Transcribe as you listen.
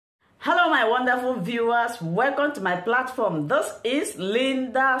Hello my wonderful viewers, welcome to my platform. This is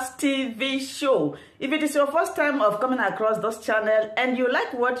Linda's TV show. If it is your first time of coming across this channel and you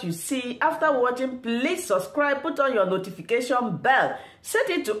like what you see after watching, please subscribe, put on your notification bell, set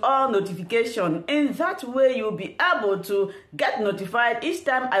it to all notification. In that way you'll be able to get notified each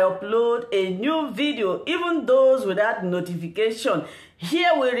time I upload a new video, even those without notification.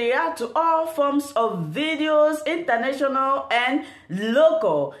 Here we react to all forms of videos, international and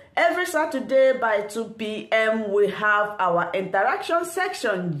local. Every Saturday by 2 p.m. we have our interaction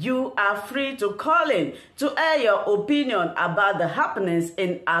section. You are free to call in to air your opinion about the happenings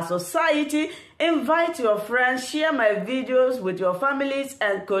in our society. Invite your friends, share my videos with your families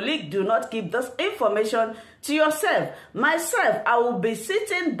and colleagues. Do not keep this information to yourself. Myself, I will be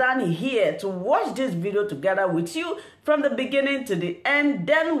sitting down here to watch this video together with you from the beginning to the end.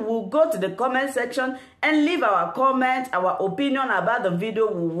 Then we'll go to the comment section and leave our comment, our opinion about the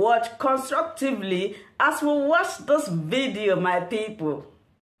video we watch constructively as we watch this video, my people.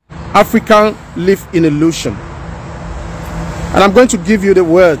 Africans live in illusion. And I'm going to give you the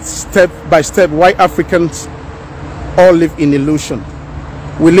words step by step why Africans all live in illusion.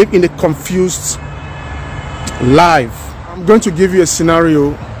 We live in a confused life. I'm going to give you a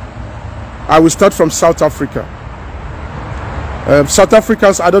scenario. I will start from South Africa. South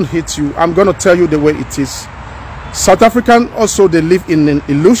Africans, I don't hate you. I'm going to tell you the way it is. South Africans also, they live in an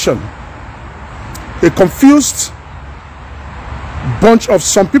illusion. A confused bunch of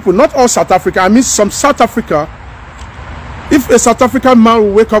some people, not all South Africa, I mean some South Africa. If a South African man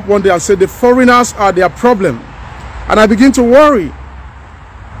will wake up one day and say the foreigners are their problem, and I begin to worry.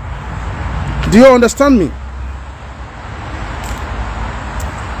 Do you understand me?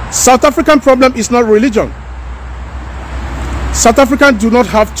 South African problem is not religion. South Africans do not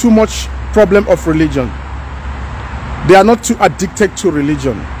have too much problem of religion. They are not too addicted to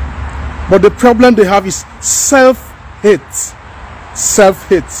religion. But the problem they have is self-hate.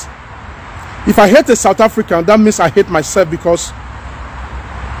 Self-hate. If I hate a South African, that means I hate myself, because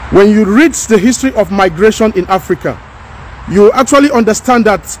when you read the history of migration in Africa, you actually understand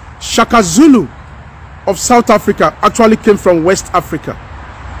that Shaka Zulu of South Africa actually came from West Africa.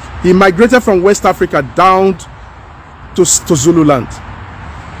 He migrated from West Africa down to Zululand.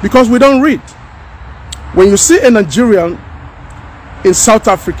 Because we don't read. When you see a Nigerian in South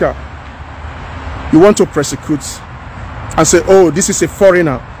Africa, you want to persecute and say, oh, this is a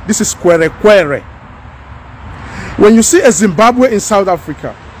foreigner. This is kwere kwere. When you see a Zimbabwe in South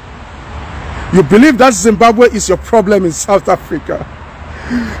Africa, you believe that Zimbabwe is your problem in South Africa.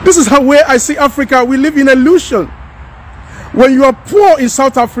 This is how where I see Africa. We live in illusion. When you are poor in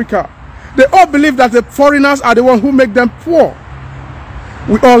South Africa, they all believe that the foreigners are the ones who make them poor.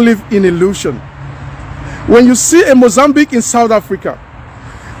 We all live in illusion. When you see a Mozambique in South Africa,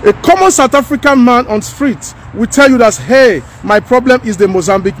 a common South African man on street will tell you that, hey, my problem is the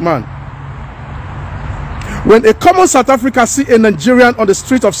Mozambique man. When a common South African see a Nigerian on the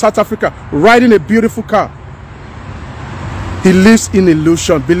street of South Africa riding a beautiful car, he lives in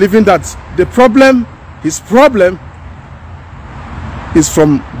illusion, believing that the problem, his problem, is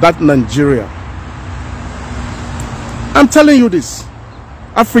from that Nigeria. I'm telling you this.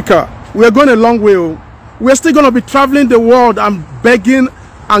 Africa, we are going a long way. We are still going to be traveling the world and begging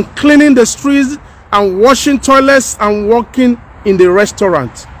and cleaning the streets and washing toilets and working in the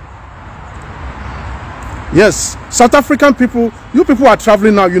restaurant. Yes, South African people, you people are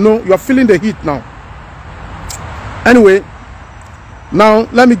traveling now, you know, you are feeling the heat now. Anyway, now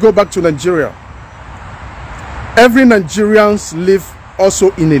let me go back to Nigeria. Every Nigerians live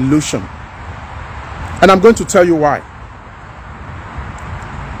also in illusion. And I'm going to tell you why.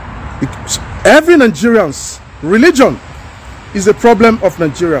 Because every Nigerian's religion is a problem of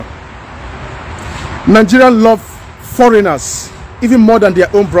Nigeria. Nigerians love foreigners even more than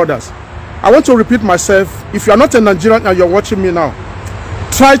their own brothers. I want to repeat myself. If you are not a Nigerian and you're watching me now,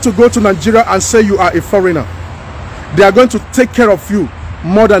 try to go to Nigeria and say you are a foreigner. They are going to take care of you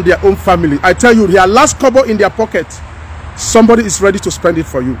more than their own family. I tell you, their last kobo in their pocket, somebody is ready to spend it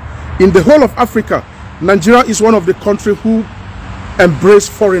for you. In the whole of Africa, Nigeria is one of the countries who embrace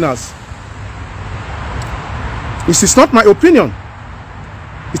foreigners. This is not my opinion.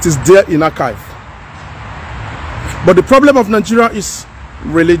 It is there in archive. But the problem of Nigeria is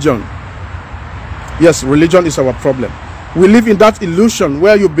religion. Yes, religion is our problem. We live in that illusion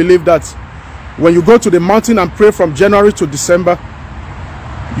where you believe that when you go to the mountain and pray from January to December,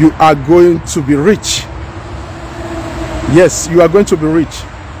 you are going to be rich. Yes, you are going to be rich.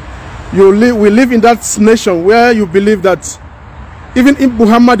 We live in that nation where you believe that even if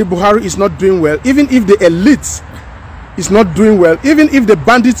Buhari is not doing well, even if the elites is not doing well, even if the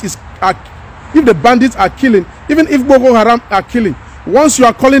bandits are killing, even if Boko Haram are killing, once you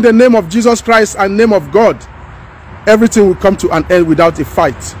are calling the name of Jesus Christ and name of God, everything will come to an end without a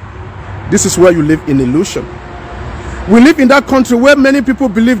fight. This is where you live in illusion. We live in that country where many people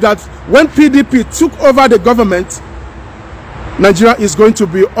believe that when PDP took over the government, Nigeria is going to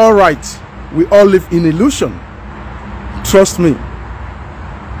be all right. We all live in illusion. Trust me,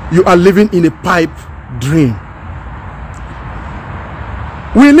 you are living in a pipe dream.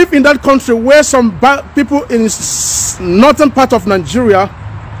 We live in that country where some people in northern part of Nigeria,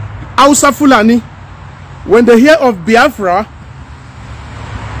 Hausa Fulani, when they hear of Biafra,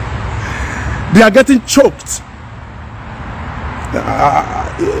 they are getting choked.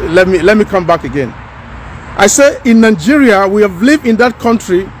 Let me come back again. I say in Nigeria, we have lived in that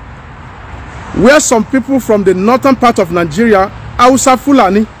country where some people from the northern part of Nigeria, Hausa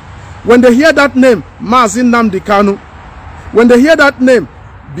Fulani, when they hear that name, Nnamdi Kanu, when they hear that name,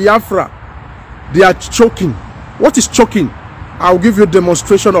 Biafra, they are choking. What is choking? I'll give you a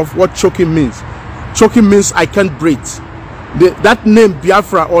demonstration of what choking means. Choking means I can't breathe. That name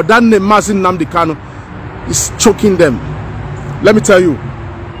Biafra or that name Nnamdi Kanu is choking them. Let me tell you,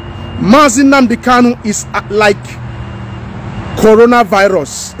 Nnamdi Kanu is like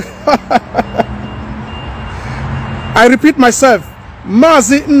coronavirus. I repeat myself,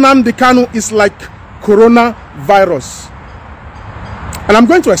 Nnamdi Kanu is like coronavirus. And I'm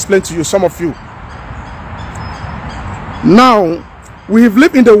going to explain to you, some of you. Now, we have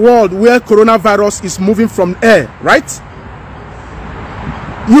lived in the world where coronavirus is moving from air, right?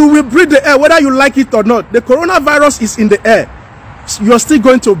 You will breathe the air whether you like it or not. The coronavirus is in the air. You are still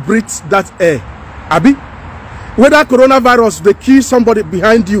going to breathe that air. Abi? Whether coronavirus, they kill somebody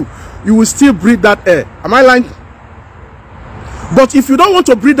behind you, you will still breathe that air. Am I lying? But if you don't want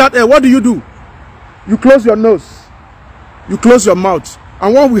to breathe that air, what do? You close your nose. You close your mouth.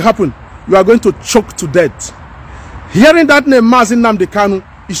 And what will happen? You are going to choke to death. Hearing that name, Nnamdi Kanu,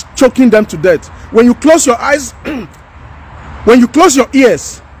 is choking them to death. When you close your eyes, when you close your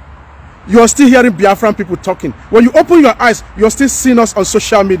ears, you are still hearing Biafran people talking. When you open your eyes, you are still seeing us on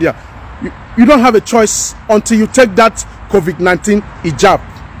social media. You don't have a choice until you take that COVID-19 hijab.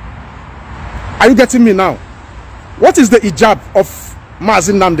 Are you getting me now? What is the hijab of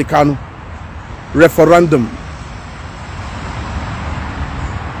Nnamdi Kanu? Referendum.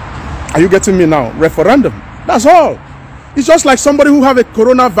 Are you getting me now? Referendum. That's all. It's just like somebody who have a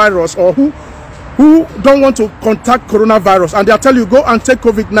coronavirus or who don't want to contact coronavirus and they'll tell you go and take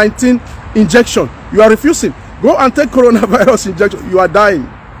COVID-19 injection. You are refusing. Go and take coronavirus injection. You are dying.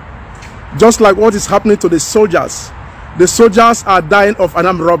 Just like what is happening to the soldiers. The soldiers are dying of an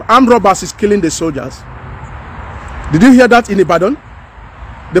armed robber. Armed robbers is killing the soldiers. Did you hear that in Ibadan?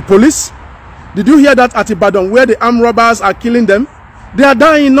 The police? Did you hear that at Ibadan where the armed robbers are killing them? They are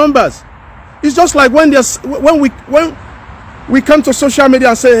dying in numbers. It's just like when we come to social media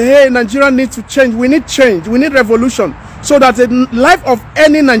and say, hey, Nigeria needs to change. We need change. We need revolution. So that the life of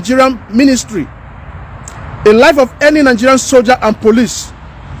any Nigerian ministry, the life of any Nigerian soldier and police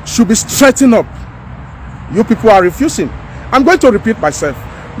should be straightened up. You people are refusing. I'm going to repeat myself.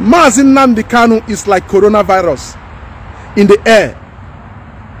 Nnamdi Kanu is like coronavirus in the air.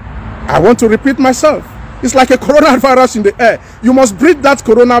 I want to repeat myself. It's like a coronavirus in the air. You must breathe that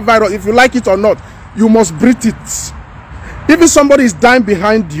coronavirus. If you like it or not, you must breathe it. If somebody is dying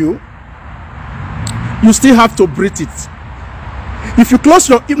behind you, you still have to breathe it. If you close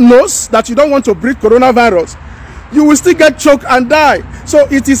your nose that you don't want to breathe coronavirus, you will still get choked and die. So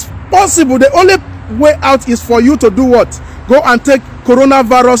it is possible. The only way out is for you to do what? Go and take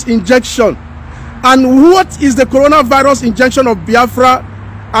coronavirus injection. And what is the coronavirus injection of Biafra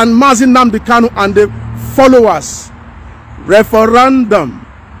and Nnamdi Kanu and the followers? Referendum.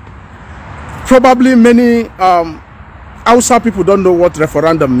 Probably many Hausa people don't know what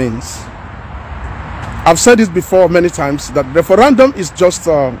referendum means. I've said this before many times that referendum is just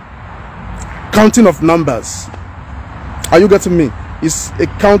counting of numbers. Are you getting me? It's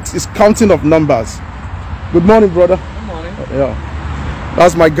counting of numbers. Good morning, brother. Good morning. Yeah,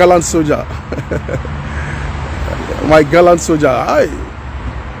 that's my gallant soldier. My gallant soldier.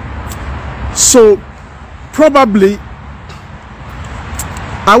 So probably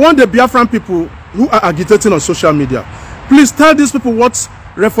I want the Biafran people who are agitating on social media, please tell these people what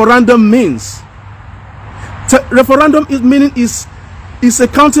referendum means. Referendum is a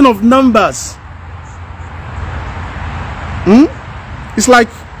counting of numbers. It's like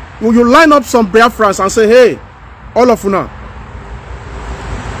you line up some Biafrans and say, hey, all of you now,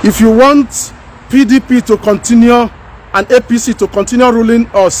 if you want PDP to continue and APC to continue ruling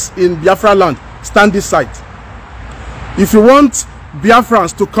us in Biafra land, stand this side. If you want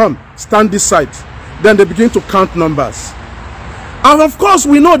Biafrans to come, stand this side. Then they begin to count numbers. And of course,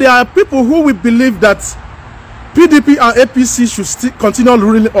 we know there are people who will believe that PDP and APC should still continue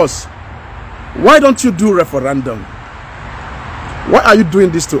ruling us. Why don't you do referendum? Why are you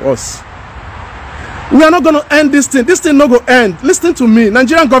doing this to us? We are not going to end this thing. This thing not going to end. Listen to me.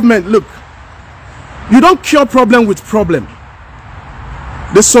 Nigerian government, look. You don't cure problem with problem.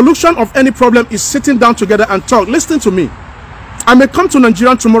 The solution of any problem is sitting down together and talk. Listen to me. I may come to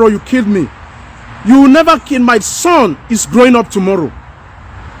Nigeria tomorrow, you kill me. You will never kill. My son is growing up tomorrow.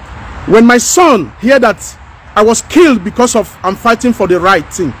 When my son hear that I was killed because of I'm fighting for the right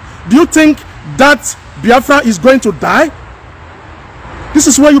thing, do you think that Biafra is going to die? This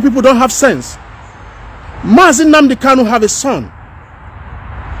is where you people don't have sense. Nnamdi Kanu have a son.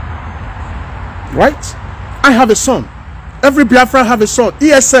 Right? I have a son. Every Biafra have a son.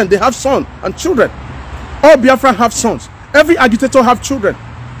 ESN, they have sons and children. All Biafra have sons. Every agitator have children.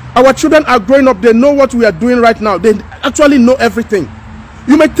 Our children are growing up. They know what we are doing right now. They actually know everything.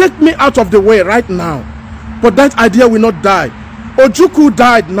 You may take me out of the way right now, but that idea will not die. Ojukwu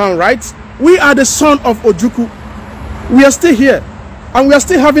died now, right? We are the son of Ojukwu. We are still here. And we are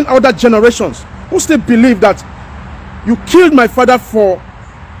still having other generations who still believe that you killed my father for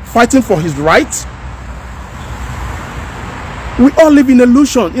fighting for his rights. We all live in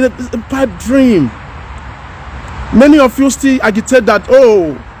illusion, in a pipe dream. Many of you still agitate that,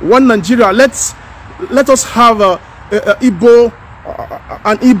 oh, one Nigeria, let us have an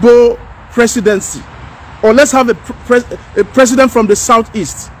Igbo presidency, or let's have a president from the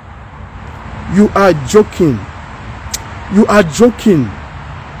southeast. You are joking. You are joking.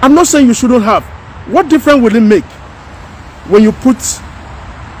 I'm not saying you shouldn't have. What difference will it make when you put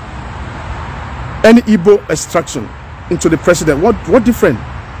any Igbo extraction into the president? What difference?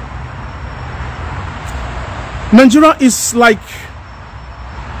 Nigeria is like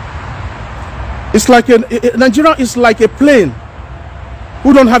Nigeria is like a plane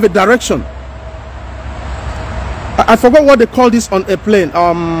who don't have a direction. I forgot what they call this on a plane.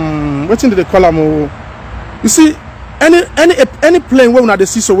 What did they call them? You see, any plane where they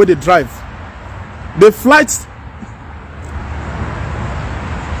see so where they drive, the flights,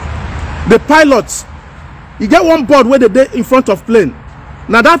 the pilots, you get one board where they in front of plane.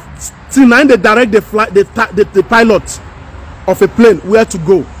 Now that thing, they direct the flight, the pilot of a plane where to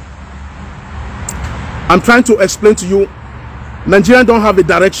go. I'm trying to explain to you, Nigerians don't have a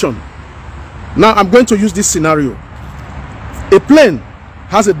direction. Now I'm going to use this scenario. A plane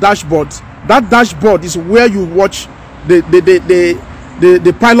has a dashboard. That dashboard is where you watch the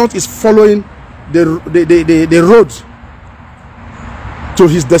pilot is following the road to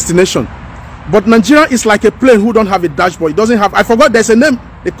his destination. But Nigeria is like a plane who don't have a dashboard. It doesn't have, I forgot, there's a name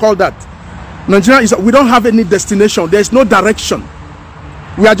they call that. Nigeria is, we don't have any destination. There's no direction.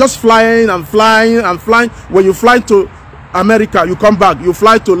 We are just flying and flying and flying. When you fly to America, you come back. You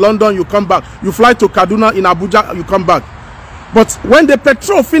fly to London, you come back. You fly to Kaduna in Abuja, you come back. But when the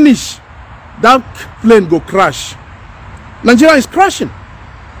petrol finish, that plane go crash. Nigeria is crashing.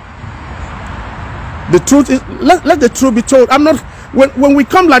 The truth is, let the truth be told. I'm not, when we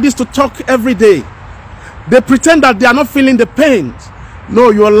come like this to talk every day, they pretend that they are not feeling the pain. No,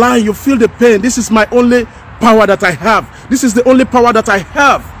 you are lying. You feel the pain. This is my only power that I have. This is the only power that I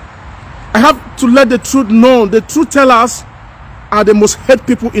have. I have to let the truth known. The truth tellers are the most hate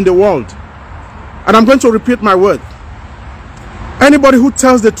people in the world. And I'm going to repeat my word. Anybody who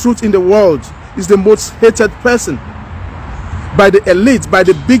tells the truth in the world is the most hated person by the elite, by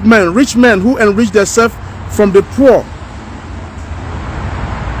the big men, rich men who enrich themselves from the poor.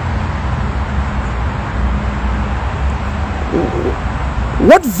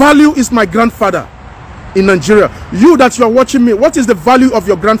 What value is my grandfather in Nigeria? You that you are watching me, what is the value of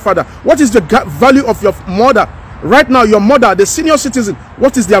your grandfather? What is the value of your mother? Right now, your mother, the senior citizen,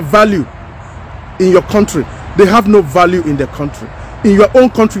 what is their value in your country? They have no value in their country. In your own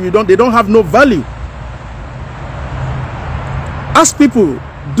country, they don't have no value. Ask people,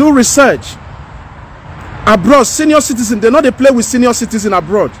 do research. Abroad, senior citizen, they know they play with senior citizen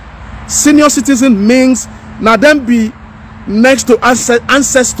abroad. Senior citizen means now them be next to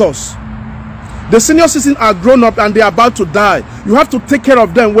ancestors. The senior citizens are grown up and they are about to die. You have to take care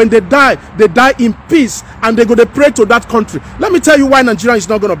of them. When they die in peace, and they go to pray to that country. Let me tell you why Nigeria is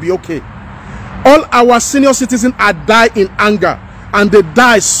not going to be okay. All our senior citizens are die in anger, and they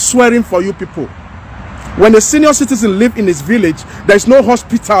die swearing for you people. When a senior citizen live in his village, there is no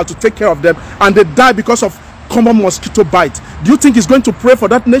hospital to take care of them, and they die because of common mosquito bite. Do you think he's going to pray for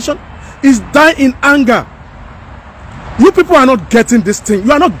that nation? He's dying in anger. You people are not getting this thing.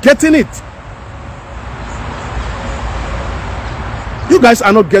 You are not getting it. You guys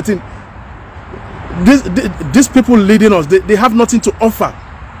are not getting these people leading us. They have nothing to offer.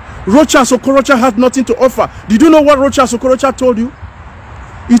 Rochas Okorocha had nothing to offer. Did you know what Rochas Okorocha told you?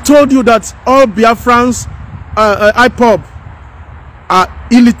 He told you that all Biafrans, IPOB, are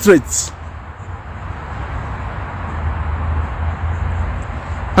illiterate.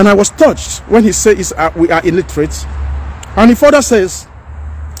 And I was touched when he said we are illiterate. And he further says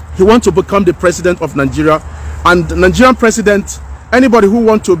he wants to become the president of Nigeria. And the Nigerian president, anybody who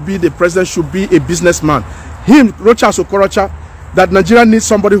wants to be the president should be a businessman. Him, Rochas Okorocha, that Nigeria needs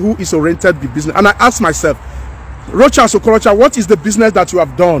somebody who is oriented to business. And I asked myself, Rochas Okorocha, what is the business that you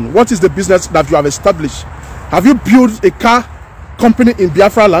have done? What is the business that you have established? Have you built a car company in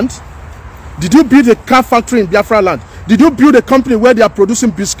Biafra land? Did you build a car factory in Biafra land? Did you build a company where they are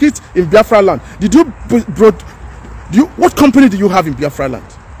producing biscuits in Biafra land? What company do you have in Biafra land?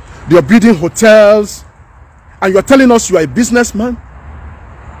 They are building hotels, and you are telling us you are a businessman?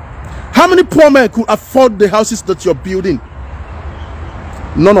 How many poor men could afford the houses that you're building?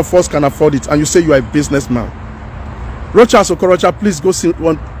 None of us can afford it, and you say you are a businessman. Rochas Okorocha, please go sit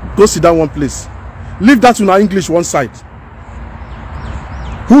down one place. Leave that in our English one side.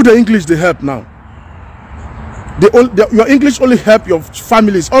 Who the English they help now? Your English only help your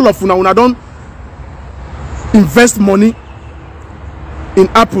families. All of you now don't invest money in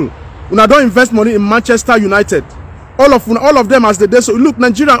Apple. Una don't invest money in Manchester United. All of them as they do. So look,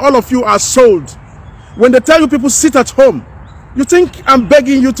 Nigeria, all of you are sold. When they tell you people sit at home, you think I'm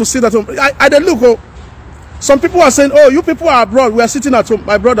begging you to sit at home? I don't look. Oh, some people are saying, oh, you people are abroad. We are sitting at home.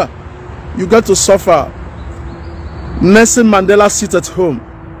 My brother, you got to suffer. Nelson Mandela sit at home.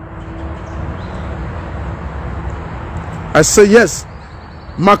 I say yes.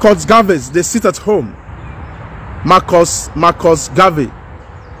 Marcus Garvey, they sit at home. Marcus Garvey.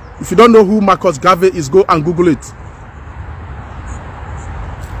 If you don't know who Marcus Garvey is, go and Google it.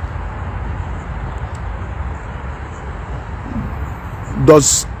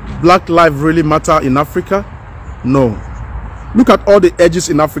 Does black life really matter in Africa? No. Look at all the edges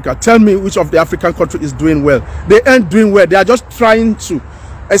in Africa. Tell me which of the African country is doing well. They ain't doing well. They are just trying to.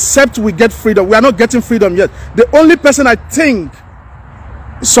 Except we get freedom. We are not getting freedom yet. The only person I think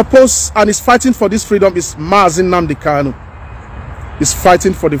is supposed and is fighting for this freedom is Nnamdi Kanu. Is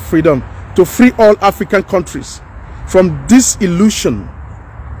fighting for the freedom to free all African countries from this illusion,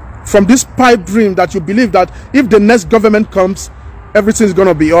 from this pipe dream that you believe that if the next government comes, everything is going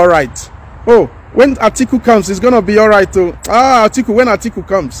to be all right. Oh, when Atiku comes, it's going to be all right too. Atiku, when Atiku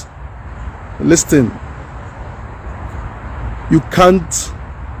comes. Listen, you can't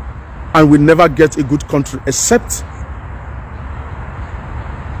and will never get a good country except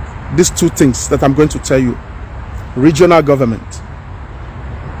these two things that I'm going to tell you. Regional government,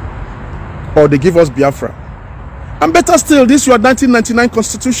 or they give us Biafra. And better still, this your 1999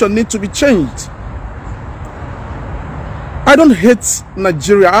 constitution needs to be changed. I don't hate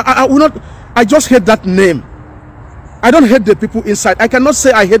Nigeria. I will not. I just hate that name. I don't hate the people inside. I cannot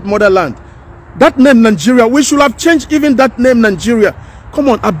say I hate motherland. That name Nigeria, we should have changed even that name Nigeria. Come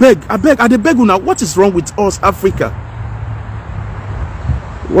on, I beg, I beg now. What is wrong with us, Africa?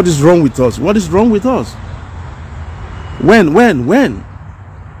 What is wrong with us? What is wrong with us? When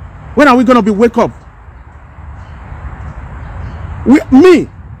are we gonna be wake up?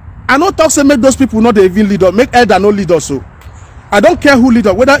 I not talk say make those people not even lead us, make elder no lead us. So I don't care who lead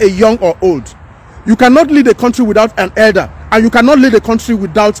us, whether a young or old. You cannot lead a country without an elder, and you cannot lead a country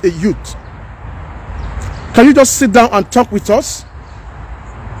without a youth. Can you just sit down and talk with us?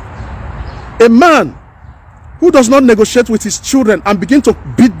 A man who does not negotiate with his children and begin to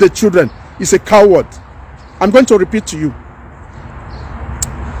beat the children is a coward. I'm going to repeat to you.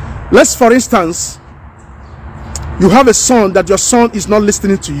 Let's, for instance, you have a son that your son is not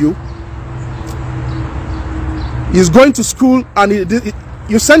listening to you. He's going to school, and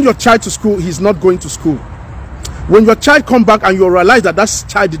you send your child to school, he's not going to school. When your child comes back and you realize that that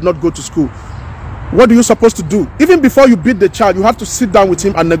child did not go to school, what are you supposed to do? Even before you beat the child, you have to sit down with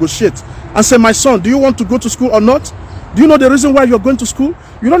him and negotiate and say, my son, do you want to go to school or not? Do you know the reason why you're going to school?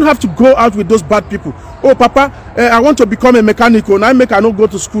 You don't have to go out with those bad people. Oh, Papa, I want to become a mechanic, and I not go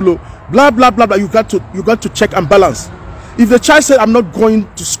to school. Blah, blah, blah, blah. You got to check and balance. If the child said, I'm not going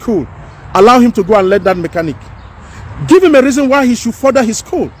to school, allow him to go and learn that mechanic. Give him a reason why he should further his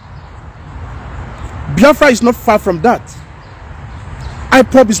school. Biafra is not far from that.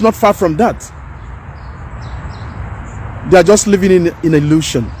 IPOB is not far from that. They are just living in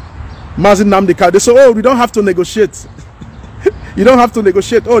illusion. Nnamdi Kanu, they say, oh, we don't have to negotiate. You don't have to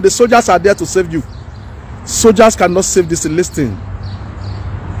negotiate. Oh, the soldiers are there to save you. Soldiers cannot save this listing.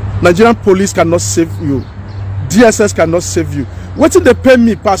 Nigerian police cannot save you. DSS cannot save you. Wetin they pay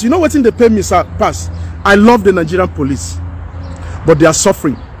me pass. You know wetin they pay me pass. I love the Nigerian police, but they are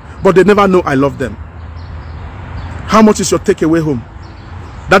suffering. But they never know I love them. How much is your takeaway home?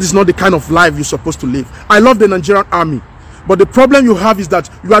 That is not the kind of life you're supposed to live. I love the Nigerian army, but the problem you have is that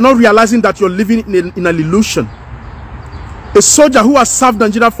you are not realizing that you're living in an illusion. A soldier who has served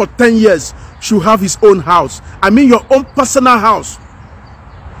Nigeria for 10 years should have his own house. I mean your own personal house.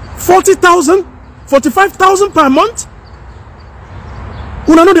 40,000, 45,000 per month.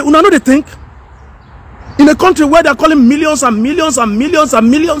 Una know they think in a country where they're calling millions and millions and millions and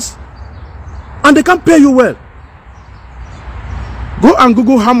millions, and they can't pay you well. Go and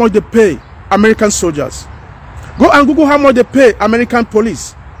Google how much they pay American soldiers. Go and Google how much they pay American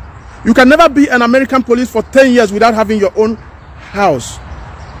police. You can never be an American police for 10 years without having your own house.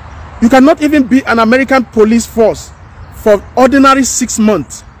 You cannot even be an American police force for ordinary 6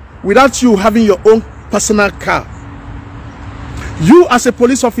 months without you having your own personal car. You as a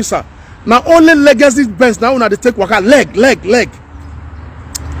police officer, now only legacy Benz now they take waka leg.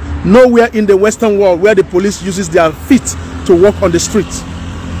 Nowhere in the Western world where the police uses their feet to walk on the streets.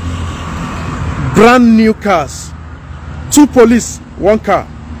 Brand new cars. 2 police, 1 car.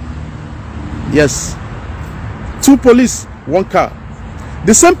 Yes. 2 police, 1 car.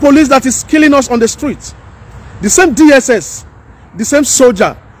 The same police that is killing us on the streets. The same DSS. The same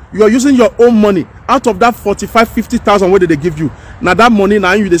soldier. You are using your own money. Out of that 45,000-50,000 where did they give you? Now that money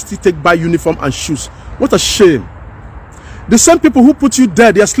now you they still take buy uniform and shoes. What a shame. The same people who put you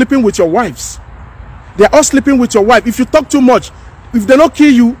there, they are sleeping with your wives. They are all sleeping with your wife. If you talk too much, if they don't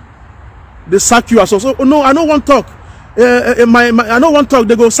kill you, they sack you as well. So, oh no, I don't want to talk. I don't want to talk.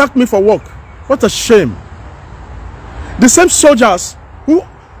 They go sack me for work. What a shame. The same soldiers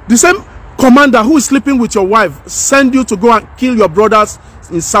the same commander who is sleeping with your wife send you to go and kill your brothers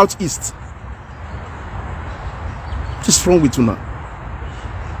in Southeast. What is wrong with Una?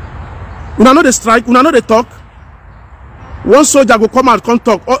 Una know they strike, Una know they talk. One soldier go come and come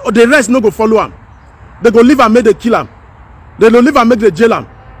talk, or the rest no go follow him. They go leave and make they kill him. They go leave and make they jail him.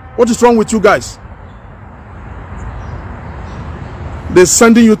 What is wrong with you guys? They're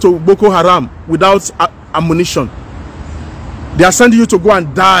sending you to Boko Haram without ammunition. They are sending you to go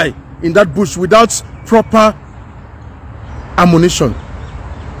and die in that bush without proper ammunition.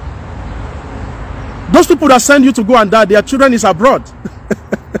 Those people that send you to go and die, their children is abroad.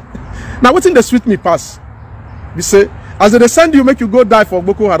 Now, what thing they sweet me pass? We say, as they send you, make you go die for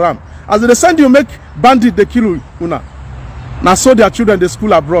Boko Haram. As they send you, make bandit they kill you. Now, so their children they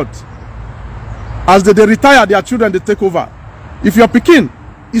school abroad. As they retire, their children they take over. If you're picking,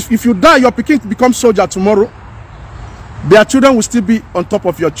 if you die, your picking becomes soldier tomorrow. Their children will still be on top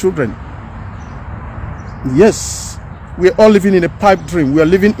of your children. Yes, we're all living in a pipe dream. We are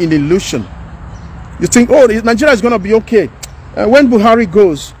living in illusion. You think, oh, Nigeria is going to be okay. When Buhari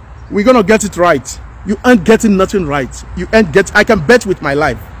goes, we're going to get it right. You ain't getting nothing right. You ain't get. I can bet with my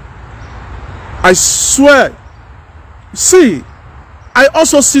life. I swear. See, I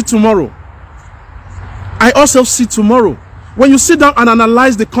also see tomorrow. I also see tomorrow. When you sit down and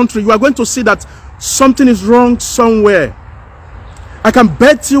analyze the country, you are going to see that something is wrong somewhere. I can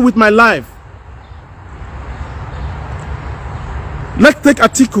bet you with my life. Let's take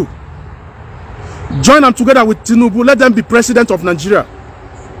Atiku. Join them together with Tinubu. Let them be president of Nigeria.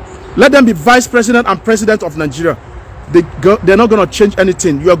 Let them be vice president and president of Nigeria. They're not going to change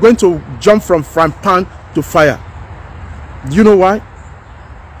anything. You are going to jump from frying pan to fire. Do you know why?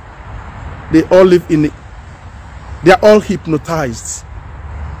 They all live in it. They are all hypnotized.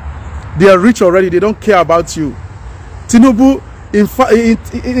 They are rich already. They don't care about you. Tinubu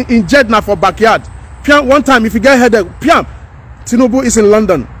in Jeddah for backyard. Piam, one time, if you get headache, Piam, Tinubu is in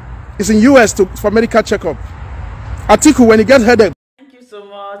London. It's in US for medical checkup. Atiku, when he gets headache. Thank you so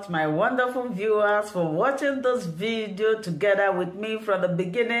much, my wonderful viewers, for watching this video together with me from the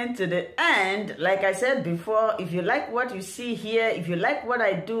beginning to the end. Like I said before, if you like what you see here, if you like what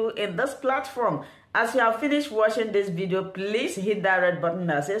I do in this platform, as you have finished watching this video, please hit that red button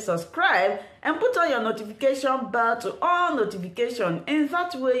that says subscribe and put on your notification bell to all notification. In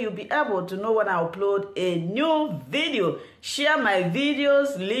that way, you'll be able to know when I upload a new video. Share my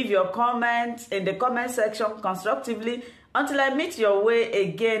videos, leave your comments in the comment section constructively. Until I meet your way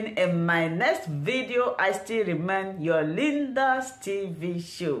again in my next video, I still remain your Linda's TV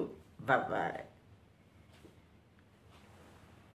show. Bye-bye.